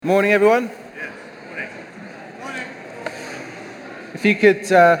Morning, everyone. If you could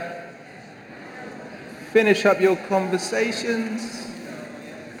finish up your conversations.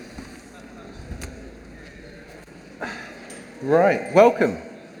 Right, welcome.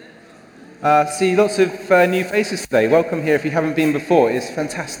 See lots of new faces today. Welcome here if you haven't been before. It's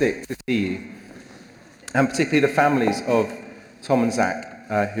fantastic to see you. And particularly the families of Tom and Zach,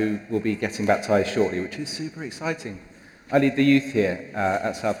 who will be getting baptised shortly, which is super exciting. I lead the youth here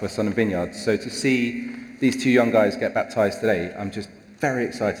at Southwest London Vineyard, so to see these two young guys get baptised today, I'm just very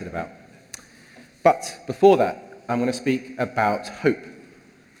excited about. But before that, I'm going to speak about hope.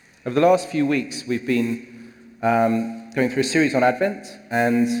 Over the last few weeks, we've been going through a series on Advent,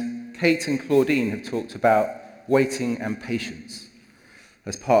 and Kate and Claudine have talked about waiting and patience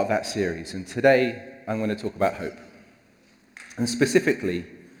as part of that series. And today, I'm going to talk about hope, and specifically,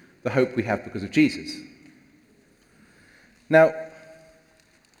 the hope we have because of Jesus. Now,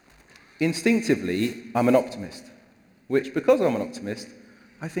 instinctively, I'm an optimist, which, because I'm an optimist,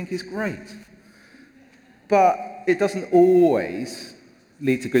 I think is great. But it doesn't always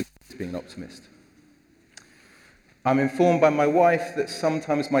lead to good things being an optimist. I'm informed by my wife that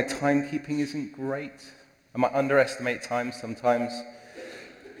sometimes my timekeeping isn't great. I might underestimate time sometimes.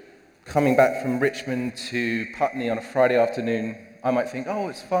 Coming back from Richmond to Putney on a Friday afternoon, I might think, oh,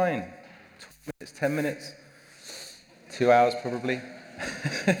 it's fine. 12 minutes, 10 minutes, 2 hours probably.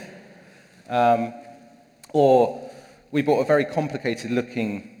 Or we bought a very complicated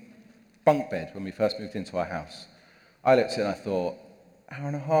looking bunk bed when we first moved into our house. I looked at it and I thought, hour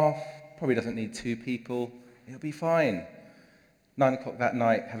and a half, probably doesn't need two people, it'll be fine. 9 o'clock that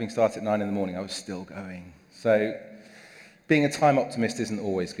night, having started at 9 in the morning, I was still going. So being a time optimist isn't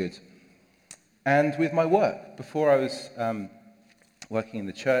always good. And with my work, before I was working in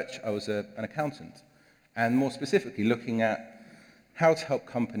the church, I was an accountant, and more specifically looking at how to help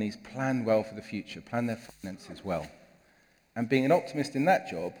companies plan well for the future, plan their finances well. And being an optimist in that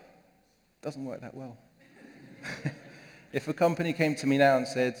job doesn't work that well. If a company came to me now and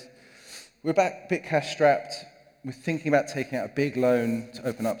said, we're back a bit cash strapped, we're thinking about taking out a big loan to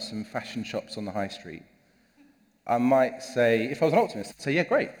open up some fashion shops on the high street, I might say, if I was an optimist, I'd say, yeah,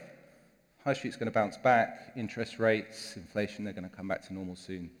 great. High street's going to bounce back, interest rates, inflation, they're going to come back to normal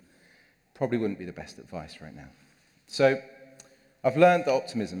soon. Probably wouldn't be the best advice right now. So I've learned that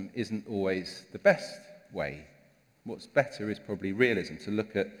optimism isn't always the best way. What's better is probably realism, to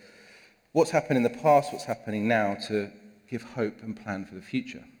look at what's happened in the past, what's happening now, to give hope and plan for the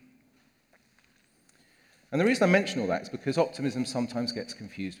future. And the reason I mention all that is because optimism sometimes gets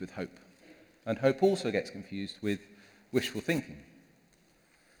confused with hope. And hope also gets confused with wishful thinking.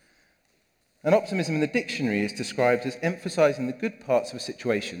 And optimism in the dictionary is described as emphasizing the good parts of a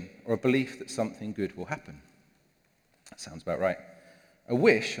situation or a belief that something good will happen. That sounds about right. A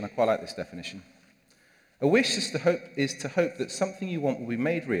wish, and I quite like this definition, a wish is to hope that something you want will be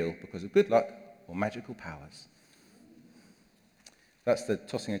made real because of good luck or magical powers. That's the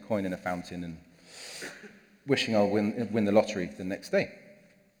tossing a coin in a fountain and wishing I'll win the lottery the next day.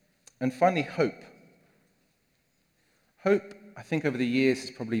 And finally, hope. Hope, I think over the years,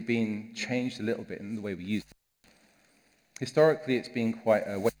 has probably been changed a little bit in the way we use it. Historically, it's been quite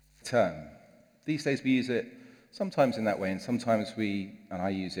a weighted term. These days we use it sometimes in that way, and sometimes I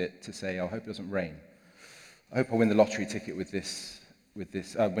use it to say, I hope it doesn't rain. I hope I win the lottery ticket with this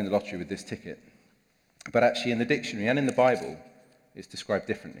ticket. But actually in the dictionary and in the Bible, it's described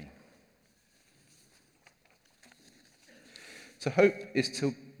differently. To hope is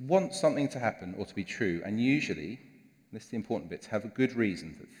to want something to happen or to be true, and usually, this is the important bit, to have a good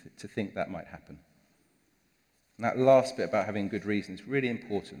reason to think that might happen. And that last bit about having good reason is really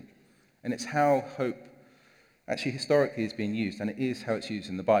important. And it's how hope actually historically is being used, and it is how it's used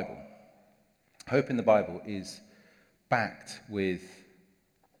in the Bible. Hope in the Bible is backed with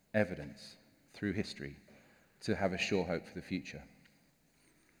evidence through history to have a sure hope for the future.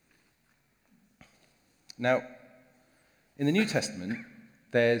 Now, in the New Testament,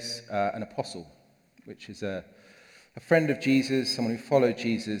 there's an apostle, which is a friend of Jesus, someone who followed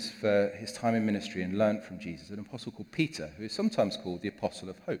Jesus for his time in ministry and learned from Jesus, an apostle called Peter, who is sometimes called the Apostle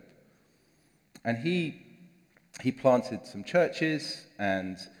of Hope. And he planted some churches,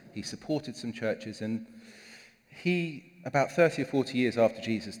 and he supported some churches, and he, about 30 or 40 years after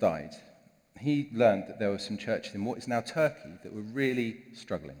Jesus died, he learned that there were some churches in what is now Turkey that were really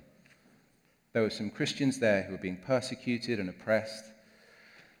struggling. There were some Christians there who were being persecuted and oppressed,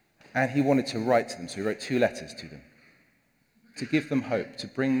 and he wanted to write to them, so he wrote 2 letters to them, to give them hope, to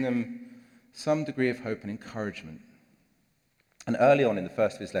bring them some degree of hope and encouragement. And early on in the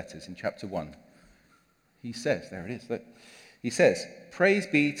first of his letters, in chapter 1, he says, there it is, look, He says, "Praise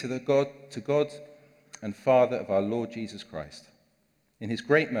be to God and Father of our Lord Jesus Christ. In his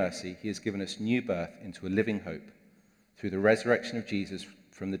great mercy, he has given us new birth into a living hope through the resurrection of Jesus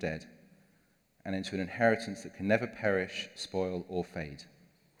from the dead, and into an inheritance that can never perish, spoil, or fade."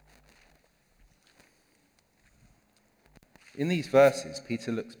 In these verses,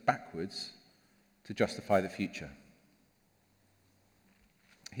 Peter looks backwards to justify the future.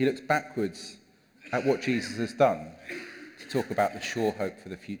 He looks backwards at what Jesus has done to talk about the sure hope for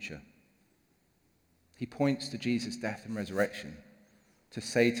the future. He points to Jesus' death and resurrection to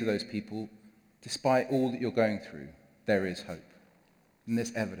say to those people, despite all that you're going through, there is hope. And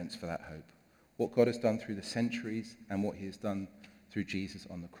there's evidence for that hope. What God has done through the centuries and what he has done through Jesus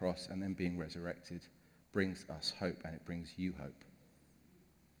on the cross and then being resurrected brings us hope, and it brings you hope.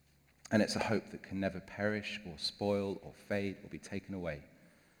 And it's a hope that can never perish or spoil or fade or be taken away.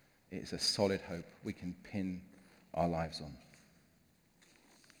 It is a solid hope we can pin our lives on.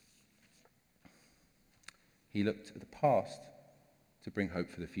 He looked at the past to bring hope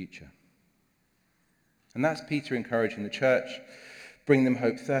for the future. And that's Peter encouraging the church, bring them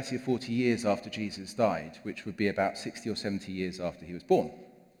hope 30 or 40 years after Jesus died, which would be about 60 or 70 years after he was born.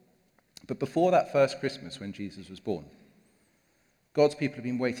 But before that first Christmas when Jesus was born, God's people have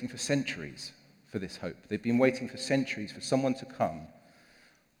been waiting for centuries for this hope. They've been waiting for centuries for someone to come,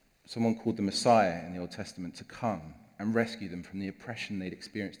 someone called the Messiah in the Old Testament, to come and rescue them from the oppression they'd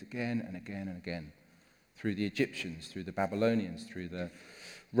experienced again and again and again, through the Egyptians, through the Babylonians, through the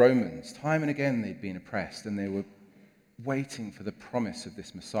Romans. Time and again they'd been oppressed, and they were waiting for the promise of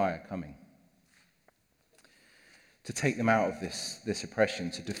this Messiah coming to take them out of this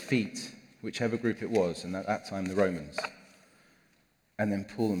oppression, to defeat whichever group it was, and at that time the Romans, and then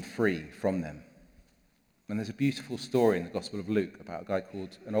pull them free from them. And there's a beautiful story in the Gospel of Luke about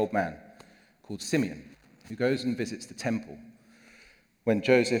an old man called Simeon, who goes and visits the temple when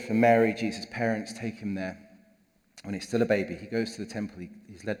Joseph and Mary, Jesus' parents, take him there. When he's still a baby, he goes to the temple,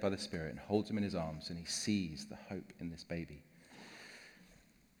 he's led by the Spirit, and holds him in his arms, and he sees the hope in this baby.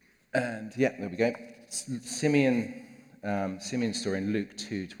 And there we go. Simeon's story in Luke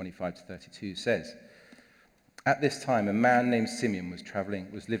 2:25-32 says, "At this time, a man named Simeon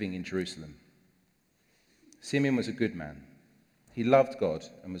was living in Jerusalem. Simeon was a good man. He loved God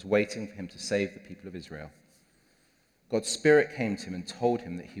and was waiting for him to save the people of Israel. God's Spirit came to him and told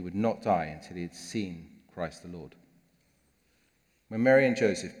him that he would not die until he had seen Christ the Lord. When Mary and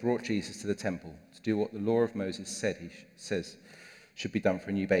Joseph brought Jesus to the temple to do what the law of Moses says should be done for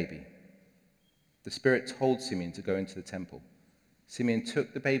a new baby, the Spirit told Simeon to go into the temple. Simeon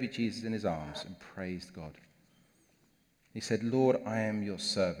took the baby Jesus in his arms and praised God. He said, 'Lord, I am your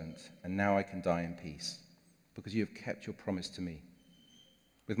servant, and now I can die in peace, because you have kept your promise to me.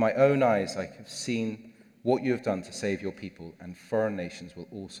 With my own eyes I have seen what you have done to save your people, and foreign nations will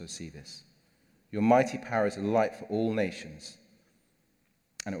also see this. Your mighty power is a light for all nations,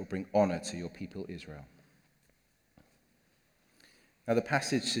 and it will bring honor to your people Israel.' Now the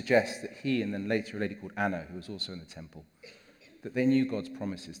passage suggests that he, and then later a lady called Anna, who was also in the temple, that they knew God's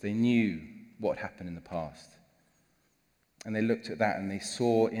promises. They knew what happened in the past. And they looked at that and they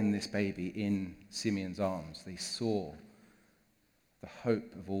saw in this baby, in Simeon's arms, they saw the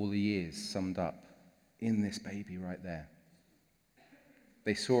hope of all the years summed up in this baby right there.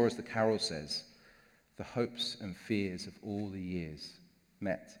 They saw, as the carol says, the hopes and fears of all the years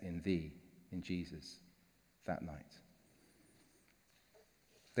met in thee, in Jesus, that night.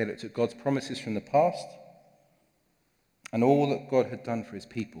 They looked at God's promises from the past and all that God had done for his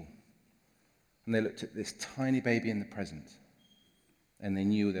people. And they looked at this tiny baby in the present, and they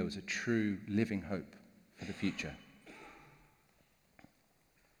knew there was a true living hope for the future.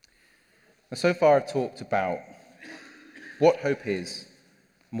 Now, so far I've talked about what hope is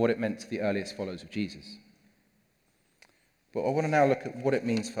and what it meant to the earliest followers of Jesus. But I want to now look at what it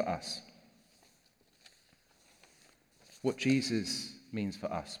means for us. What Jesus means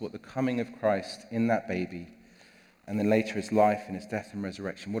for us, what the coming of Christ in that baby, and then later his life and his death and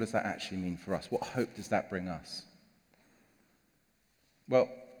resurrection, what does that actually mean for us? What hope does that bring us? Well,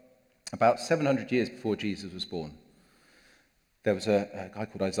 about 700 years before Jesus was born, there was a guy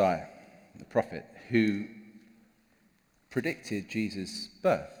called Isaiah, the prophet, who predicted Jesus'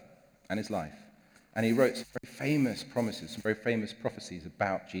 birth and his life. And he wrote some very famous promises, some very famous prophecies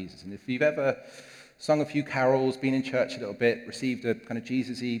about Jesus. And if you've ever sung a few carols, been in church a little bit, received a kind of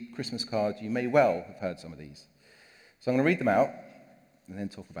Jesus-y Christmas card, you may well have heard some of these. So I'm going to read them out and then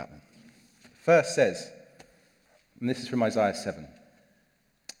talk about them. First says, and this is from Isaiah 7,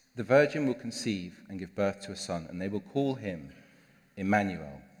 "The virgin will conceive and give birth to a son, and they will call him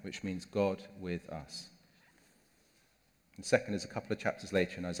Emmanuel," which means God with us. And second is a couple of chapters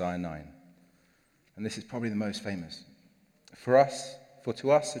later in Isaiah 9. And this is probably the most famous. For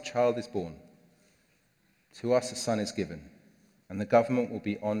to us a child is born, to us a son is given, and the government will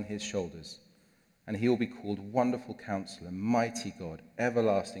be on his shoulders, and he will be called Wonderful Counselor, Mighty God,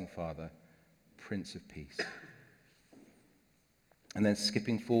 Everlasting Father, Prince of Peace. And then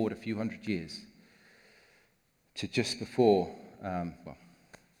skipping forward a few hundred years to just before,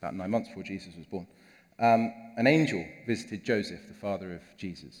 about 9 months before Jesus was born, an angel visited Joseph, the father of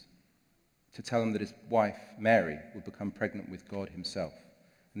Jesus, to tell him that his wife, Mary, would become pregnant with God himself.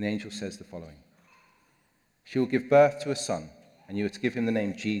 And the angel says the following: "She will give birth to a son, and you are to give him the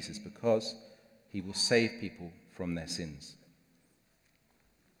name Jesus, because he will save people from their sins."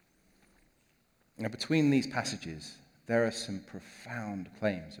 Now, between these passages, there are some profound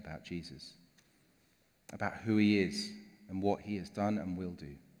claims about Jesus, about who he is and what he has done and will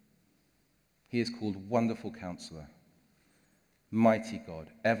do. He is called Wonderful Counselor, Mighty God,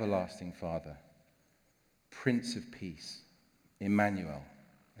 Everlasting Father, Prince of Peace, Emmanuel,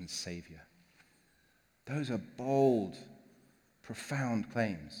 and Saviour. Those are bold, profound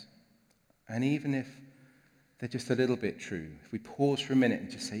claims. And even if they're just a little bit true, if we pause for a minute and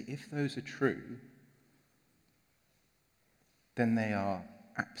just say, if those are true, then they are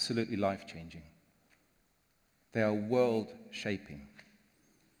absolutely life-changing. They are world-shaping.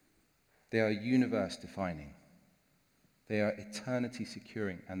 They are universe-defining. They are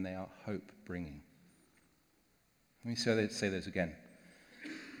eternity-securing, and they are hope-bringing. Let me say those again.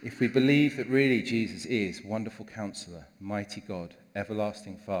 If we believe that really Jesus is Wonderful Counselor, Mighty God,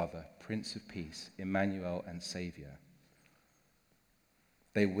 Everlasting Father, Prince of Peace, Emmanuel, and Saviour,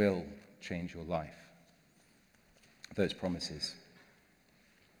 they will change your life. Those promises.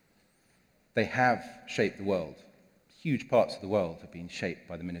 They have shaped the world. Huge parts of the world have been shaped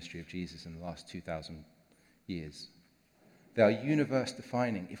by the ministry of Jesus in the last 2,000 years. They are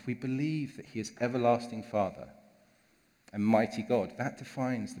universe-defining. If we believe that he is Everlasting Father and Mighty God, that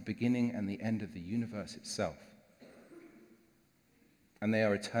defines the beginning and the end of the universe itself. And they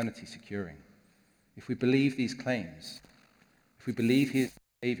are eternity-securing. If we believe these claims, if we believe he is the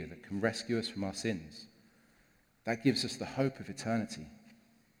Saviour that can rescue us from our sins, that gives us the hope of eternity.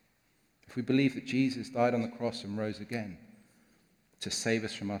 If we believe that Jesus died on the cross and rose again to save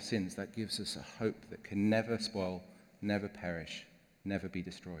us from our sins, that gives us a hope that can never spoil, never perish, never be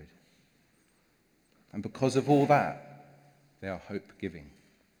destroyed. And because of all that, they are hope-giving.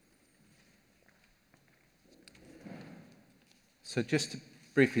 So just to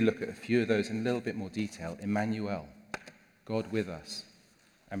briefly look at a few of those in a little bit more detail. Emmanuel, God with us,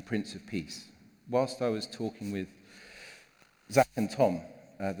 and Prince of Peace. Whilst I was talking with Zach and Tom,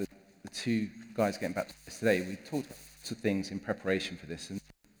 the two guys getting baptized today, we talked about lots of things in preparation for this, and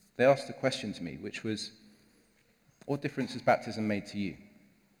they asked a question to me, which was, what difference has baptism made to you?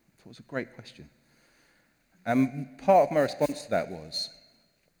 I thought it was a great question. And part of my response to that was,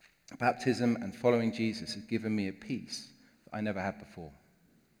 baptism and following Jesus has given me a peace that I never had before.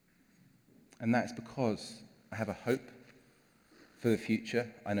 And that's because I have a hope for the future.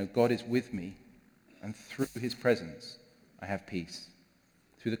 I know God is with me, and through his presence, I have peace.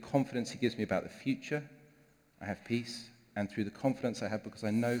 Through the confidence he gives me about the future, I have peace. And through the confidence I have because I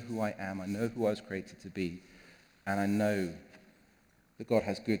know who I am, I know who I was created to be, and I know that God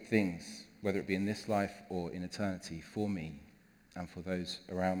has good things, whether it be in this life or in eternity, for me and for those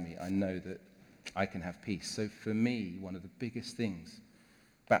around me. I know that I can have peace. So for me, one of the biggest things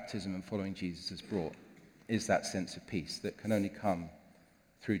baptism and following Jesus has brought is that sense of peace that can only come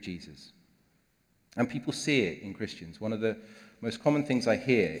through Jesus. And people see it in Christians. One of the most common things I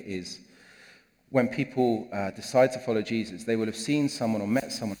hear is when people decide to follow Jesus, they will have seen someone or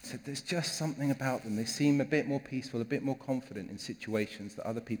met someone and said, there's just something about them. They seem a bit more peaceful, a bit more confident in situations that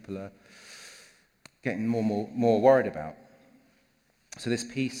other people are getting more worried about. So this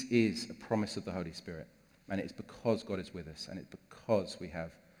peace is a promise of the Holy Spirit. And it's because God is with us. And it's because we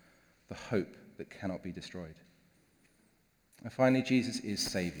have the hope that cannot be destroyed. And finally, Jesus is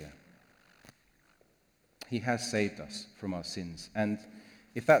Saviour. He has saved us from our sins. And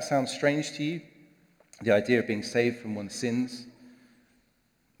if that sounds strange to you, the idea of being saved from one's sins,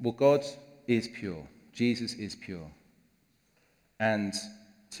 well, God is pure. Jesus is pure. And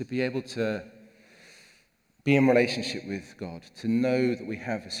to be able to be in relationship with God, to know that we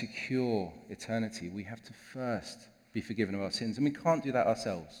have a secure eternity, we have to first be forgiven of our sins. And we can't do that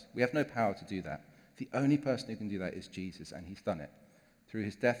ourselves. We have no power to do that. The only person who can do that is Jesus, and he's done it. Through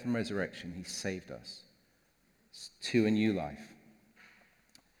his death and resurrection, he saved us to a new life.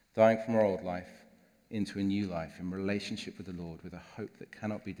 Dying from our old life into a new life in relationship with the Lord, with a hope that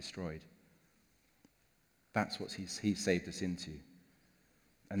cannot be destroyed. That's what he's saved us into.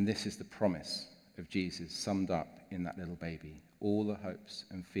 And this is the promise of Jesus summed up in that little baby. All the hopes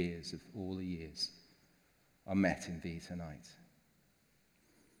and fears of all the years are met in thee tonight.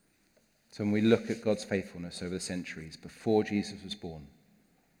 So when we look at God's faithfulness over the centuries before Jesus was born,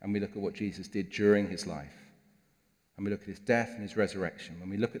 and we look at what Jesus did during his life, and we look at his death and his resurrection, when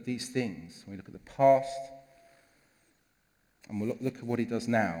we look at these things, when we look at the past, and we'll look at what he does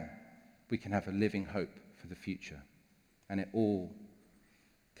now, we can have a living hope for the future. And it all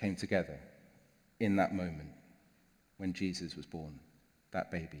came together in that moment when Jesus was born,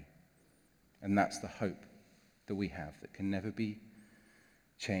 that baby. And that's the hope that we have that can never be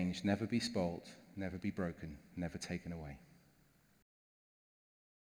changed, never be spoilt, never be broken, never taken away.